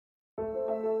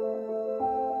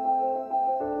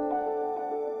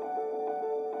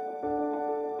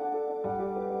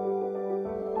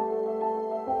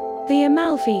The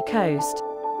Amalfi Coast.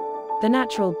 The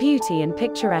natural beauty and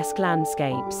picturesque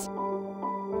landscapes.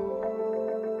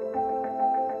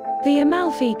 The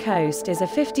Amalfi Coast is a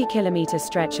 50-kilometer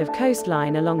stretch of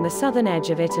coastline along the southern edge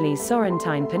of Italy's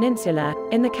Sorrentine Peninsula,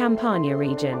 in the Campania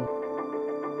region.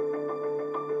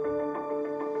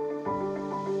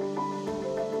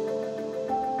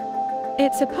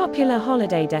 It's a popular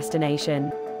holiday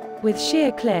destination, with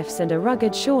sheer cliffs and a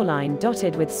rugged shoreline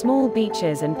dotted with small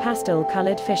beaches and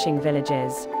pastel-colored fishing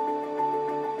villages.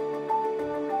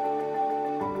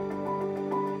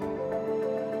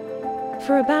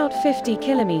 For about 50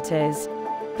 kilometers,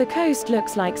 the coast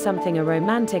looks like something a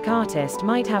romantic artist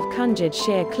might have conjured: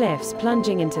 sheer cliffs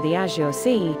plunging into the azure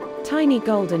sea, tiny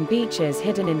golden beaches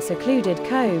hidden in secluded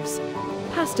coves,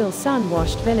 pastel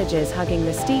sun-washed villages hugging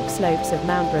the steep slopes of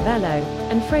Mount Ravello,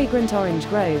 and fragrant orange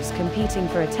groves competing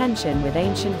for attention with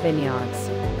ancient vineyards.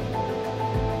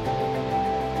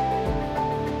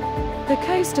 The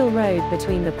coastal road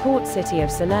between the port city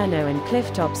of Salerno and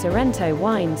clifftop Sorrento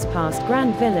winds past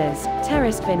grand villas,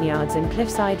 terraced vineyards and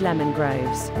cliffside lemon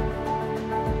groves.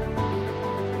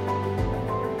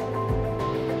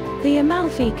 The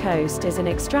Amalfi Coast is an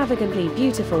extravagantly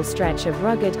beautiful stretch of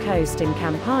rugged coast in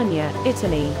Campania,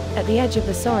 Italy, at the edge of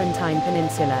the Sorrentine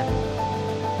Peninsula.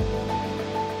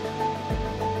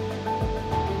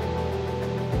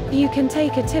 You can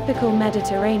take a typical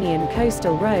Mediterranean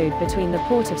coastal road between the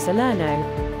port of Salerno,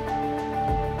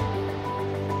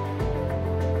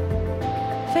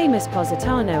 famous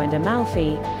Positano and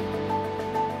Amalfi,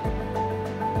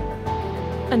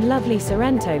 and lovely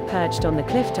Sorrento perched on the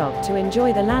clifftop to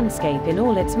enjoy the landscape in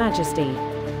all its majesty.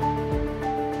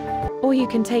 Or you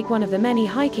can take one of the many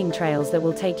hiking trails that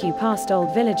will take you past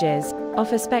old villages,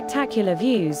 offer spectacular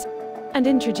views, and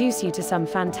introduce you to some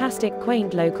fantastic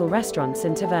quaint local restaurants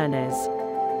and tavernas.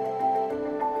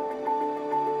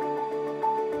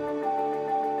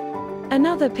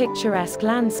 Another picturesque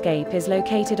landscape is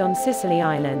located on Sicily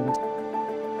Island.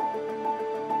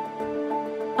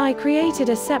 I created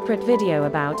a separate video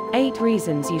about 8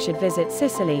 reasons you should visit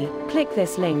Sicily. Click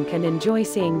this link and enjoy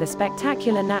seeing the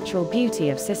spectacular natural beauty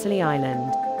of Sicily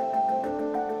Island.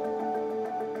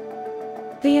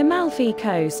 The Amalfi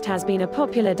Coast has been a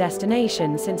popular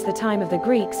destination since the time of the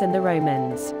Greeks and the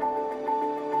Romans.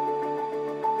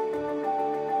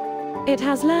 It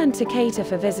has learned to cater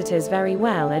for visitors very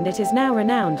well, and it is now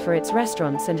renowned for its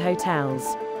restaurants and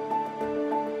hotels.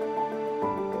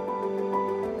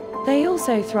 They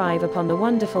also thrive upon the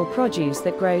wonderful produce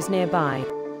that grows nearby.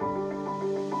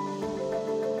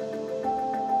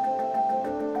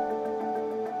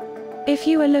 If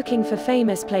you are looking for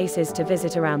famous places to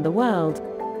visit around the world,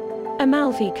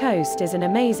 Amalfi Coast is an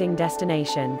amazing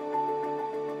destination.